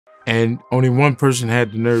and only one person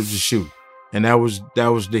had the nerve to shoot, and that was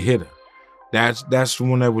the hitter. That's the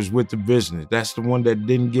one that was with the business. That's the one that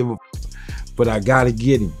didn't give a but I gotta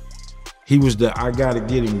get him. He was the I gotta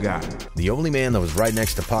get him guy. The only man that was right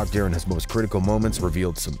next to Pac during his most critical moments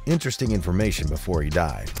revealed some interesting information before he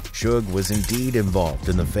died. Suge was indeed involved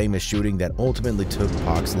in the famous shooting that ultimately took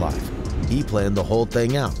Pac's life. He planned the whole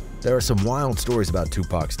thing out. There are some wild stories about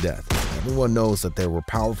 2Pac's death. Everyone knows that there were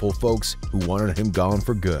powerful folks who wanted him gone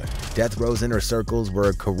for good. Death Row's inner circles were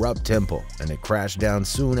a corrupt temple, and it crashed down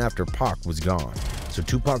soon after Pac was gone. So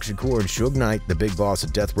Tupac Shakur and Suge Knight, the big boss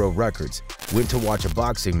of Death Row Records, went to watch a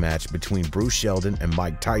boxing match between Bruce Sheldon and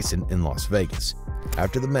Mike Tyson in Las Vegas.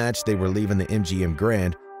 After the match, they were leaving the MGM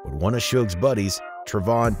Grand when one of Suge's buddies,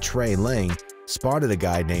 Trevon Trey Lane, spotted a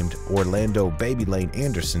guy named Orlando Baby Lane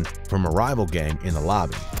Anderson from a rival gang in the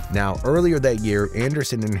lobby. Now, earlier that year,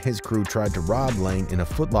 Anderson and his crew tried to rob Lane in a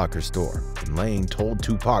Foot Locker store, and Lane told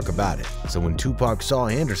Tupac about it. So when Tupac saw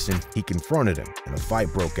Anderson, he confronted him, and a fight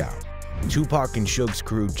broke out. Tupac and Suge's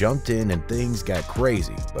crew jumped in and things got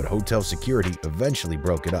crazy, but hotel security eventually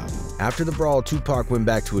broke it up. After the brawl, Tupac went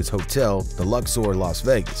back to his hotel, the Luxor, Las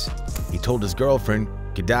Vegas. He told his girlfriend,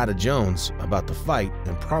 Kidada Jones, about the fight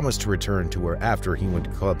and promised to return to her after he went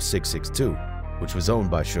to Club 662, which was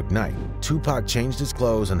owned by Suge Knight. Tupac changed his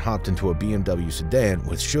clothes and hopped into a BMW sedan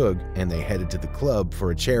with Suge, and they headed to the club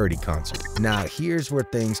for a charity concert. Now, here's where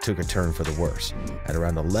things took a turn for the worse. At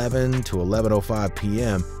around 11 to 11:05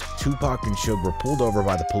 p.m., Tupac and Suge were pulled over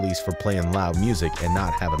by the police for playing loud music and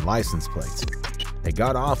not having license plates. They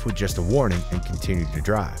got off with just a warning and continued to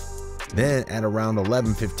drive. Then, at around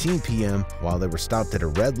 11:15 p.m., while they were stopped at a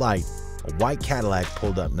red light, a white Cadillac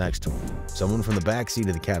pulled up next to him. Someone from the back seat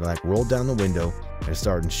of the Cadillac rolled down the window and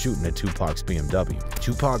started shooting at Tupac's BMW.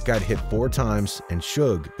 Tupac got hit 4 times and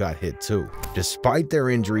Suge got hit too. Despite their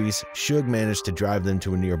injuries, Suge managed to drive them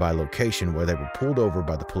to a nearby location where they were pulled over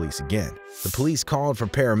by the police again. The police called for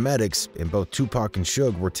paramedics and both Tupac and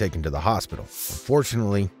Suge were taken to the hospital.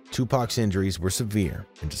 Unfortunately, Tupac's injuries were severe,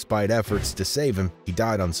 and despite efforts to save him, he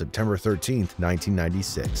died on September 13,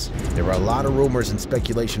 1996. There were a lot of rumors and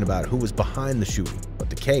speculation about who was behind the shooting, but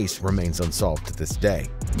the case remains unsolved to this day.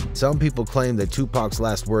 Some people claim that Tupac's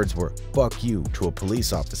last words were "fuck you" to a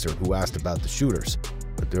police officer who asked about the shooters,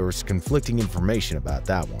 but there was conflicting information about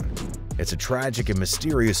that one. It's a tragic and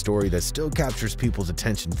mysterious story that still captures people's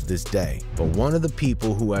attention to this day. But one of the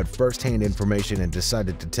people who had first-hand information and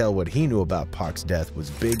decided to tell what he knew about Pac's death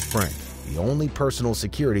was Big Frank, the only personal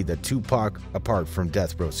security that Tupac apart from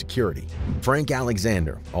Death Row security. Frank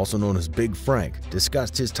Alexander, also known as Big Frank,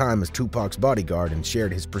 discussed his time as Tupac's bodyguard and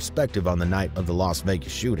shared his perspective on the night of the Las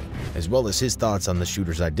Vegas shooting, as well as his thoughts on the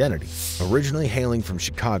shooter's identity. Originally hailing from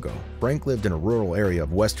Chicago, Frank lived in a rural area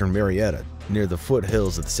of western Marietta, near the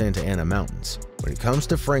foothills of the Santa Ana Mountains. When it comes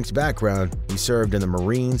to Frank's background, he served in the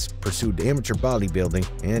Marines, pursued amateur bodybuilding,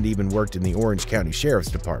 and even worked in the Orange County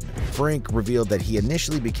Sheriff's Department. Frank revealed that he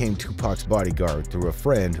initially became Tupac's bodyguard through a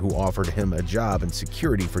friend who offered him a job in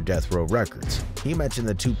security for Death Row Records. He mentioned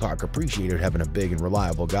that Tupac appreciated having a big and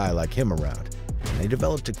reliable guy like him around, and they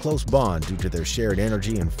developed a close bond due to their shared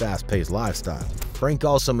energy and fast-paced lifestyle. Frank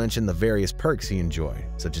also mentioned the various perks he enjoyed,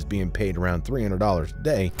 such as being paid around $300 a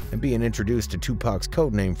day and being introduced to Tupac's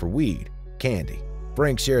codename for weed, Candy.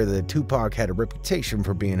 Frank shared that Tupac had a reputation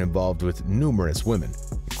for being involved with numerous women,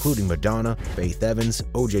 including Madonna, Faith Evans,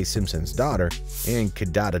 O.J. Simpson's daughter, and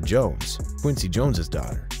Kidada Jones, Quincy Jones's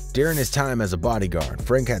daughter. During his time as a bodyguard,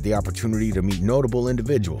 Frank had the opportunity to meet notable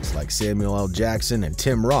individuals like Samuel L. Jackson and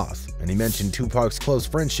Tim Roth, and he mentioned Tupac's close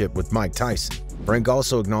friendship with Mike Tyson. Frank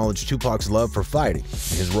also acknowledged Tupac's love for fighting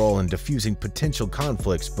and his role in diffusing potential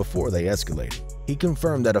conflicts before they escalated. He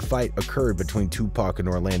confirmed that a fight occurred between Tupac and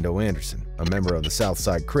Orlando Anderson, a member of the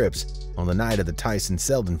Southside Crips, on the night of the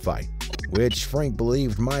Tyson-Selden fight, which Frank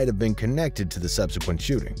believed might have been connected to the subsequent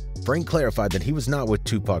shooting. Frank clarified that he was not with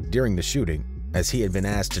Tupac during the shooting, as he had been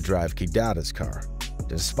asked to drive Kidada's car.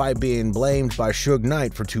 Despite being blamed by Suge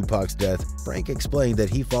Knight for Tupac's death, Frank explained that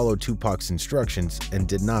he followed Tupac's instructions and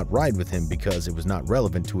did not ride with him because it was not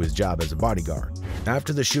relevant to his job as a bodyguard.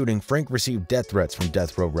 After the shooting, Frank received death threats from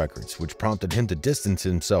Death Row Records, which prompted him to distance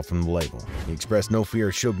himself from the label. He expressed no fear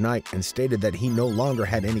of Suge Knight and stated that he no longer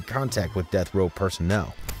had any contact with Death Row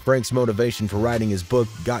personnel. Frank's motivation for writing his book,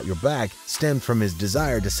 Got Your Back, stemmed from his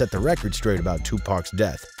desire to set the record straight about Tupac's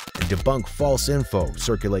death and debunk false info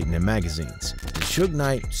circulating in magazines. Did Suge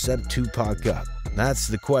Knight set Tupac up? That's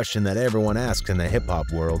the question that everyone asks in the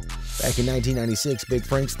hip-hop world. Back in 1996, Big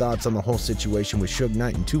Frank's thoughts on the whole situation with Suge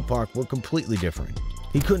Knight and Tupac were completely different.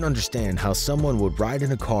 He couldn't understand how someone would ride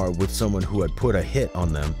in a car with someone who had put a hit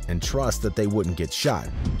on them and trust that they wouldn't get shot,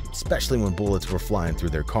 especially when bullets were flying through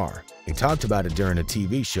their car. He talked about it during a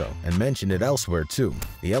TV show and mentioned it elsewhere too.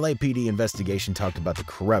 The LAPD investigation talked about the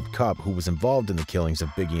corrupt cop who was involved in the killings of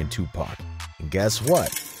Biggie and Tupac. And guess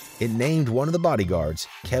what? It named one of the bodyguards,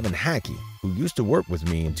 Kevin Hackey, who used to work with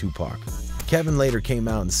me and Tupac. Kevin later came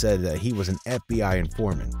out and said that he was an FBI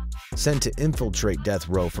informant, sent to infiltrate death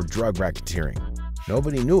row for drug racketeering.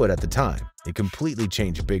 Nobody knew it at the time. It completely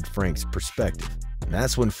changed Big Frank's perspective. And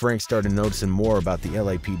that's when Frank started noticing more about the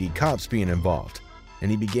LAPD cops being involved,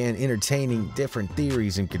 and he began entertaining different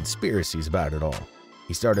theories and conspiracies about it all.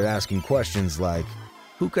 He started asking questions like,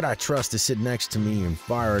 who could I trust to sit next to me and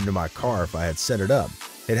fire into my car if I had set it up?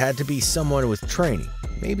 It had to be someone with training,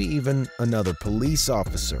 maybe even another police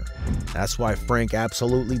officer. That's why Frank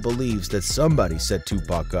absolutely believes that somebody set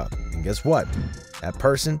Tupac up. And guess what? That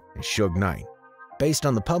person is Suge Knight. Based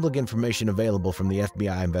on the public information available from the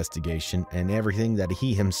FBI investigation and everything that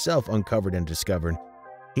he himself uncovered and discovered,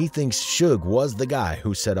 he thinks Suge was the guy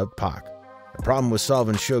who set up Pac. The problem with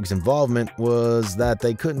solving Suge's involvement was that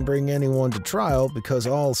they couldn't bring anyone to trial because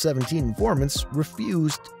all 17 informants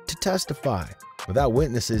refused to testify. Without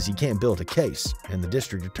witnesses, you can't build a case, and the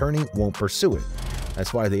district attorney won't pursue it.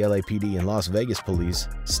 That's why the LAPD and Las Vegas police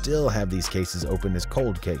still have these cases open as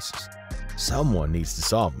cold cases. Someone needs to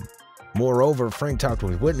solve them. Moreover, Frank talked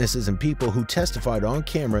with witnesses and people who testified on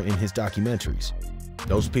camera in his documentaries.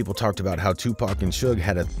 Those people talked about how Tupac and Suge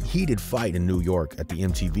had a heated fight in New York at the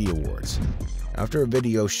MTV Awards. After a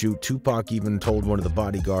video shoot, Tupac even told one of the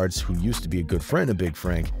bodyguards, who used to be a good friend of Big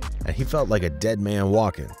Frank, that he felt like a dead man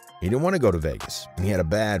walking. He didn't want to go to Vegas, and he had a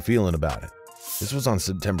bad feeling about it. This was on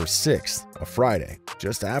September 6th, a Friday,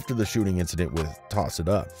 just after the shooting incident with Toss It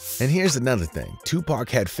Up. And here's another thing. Tupac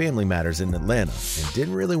had family matters in Atlanta and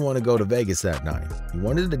didn't really want to go to Vegas that night. He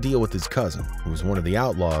wanted to deal with his cousin, who was one of the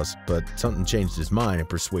outlaws, but something changed his mind and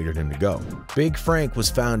persuaded him to go. Big Frank was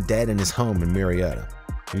found dead in his home in Marietta.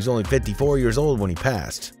 He was only 54 years old when he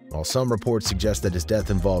passed. While some reports suggest that his death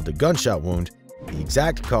involved a gunshot wound, the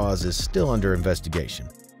exact cause is still under investigation.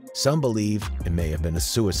 Some believe it may have been a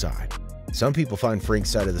suicide. Some people find Frank's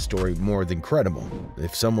side of the story more than credible.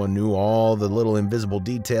 If someone knew all the little invisible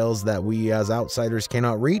details that we as outsiders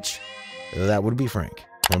cannot reach, that would be Frank.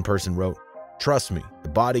 One person wrote, "Trust me, the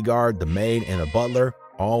bodyguard, the maid, and the butler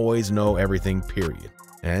always know everything, period."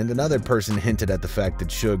 And another person hinted at the fact that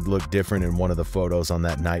Suge looked different in one of the photos on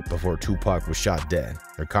that night before Tupac was shot dead.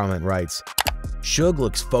 Their comment writes, "Suge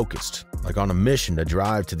looks focused, like on a mission to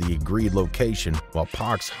drive to the agreed location, while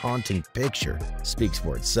Pac's haunting picture speaks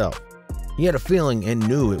for itself." He had a feeling and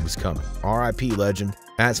knew it was coming. R.I.P. legend.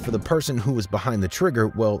 As for the person who was behind the trigger,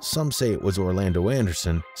 well, some say it was Orlando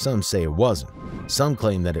Anderson, some say it wasn't. Some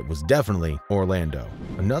claim that it was definitely Orlando.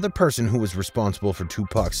 Another person who was responsible for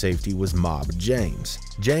Tupac's safety was Mob James.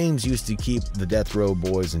 James used to keep the death row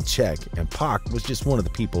boys in check, and Pac was just one of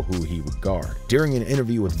the people who he would guard. During an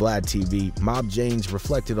interview with Vlad TV, Mob James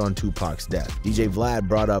reflected on Tupac's death. DJ Vlad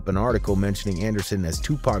brought up an article mentioning Anderson as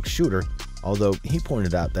Tupac's shooter, although he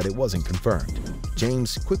pointed out that it wasn't confirmed.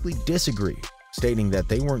 James quickly disagreed, stating that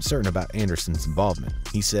they weren't certain about Anderson's involvement.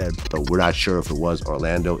 He said, "But we're not sure if it was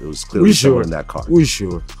Orlando. It was clearly someone in that car." We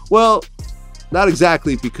sure? Well, not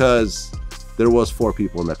exactly, because there was 4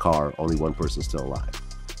 people in the car. Only one person still alive.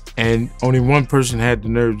 And only one person had the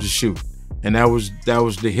nerve to shoot, and that was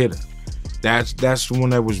the hitter. That's the one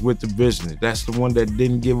that was with the business. That's the one that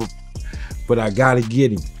didn't give a. But I gotta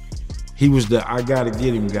get him. He was the I gotta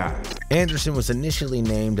get him guy. Anderson was initially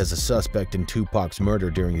named as a suspect in Tupac's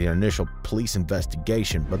murder during the initial police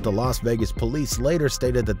investigation, but the Las Vegas police later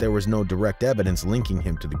stated that there was no direct evidence linking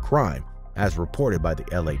him to the crime, as reported by the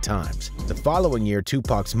LA Times. The following year,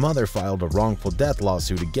 Tupac's mother filed a wrongful death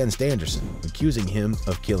lawsuit against Anderson, accusing him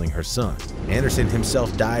of killing her son. Anderson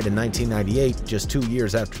himself died in 1998, just 2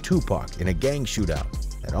 years after Tupac, in a gang shootout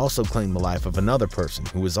that also claimed the life of another person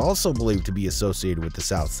who was also believed to be associated with the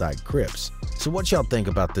Southside Crips. So what y'all think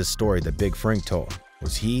about this story that Big Frank told?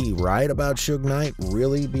 Was he right about Suge Knight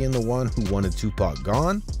really being the one who wanted Tupac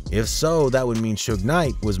gone? If so, that would mean Suge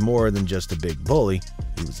Knight was more than just a big bully.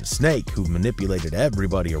 He was a snake who manipulated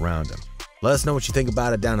everybody around him. Let us know what you think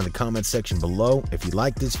about it down in the comments section below. If you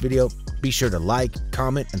like this video, be sure to like,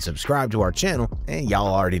 comment, and subscribe to our channel. And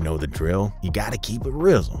y'all already know the drill. You gotta keep it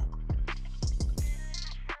RIZZLE.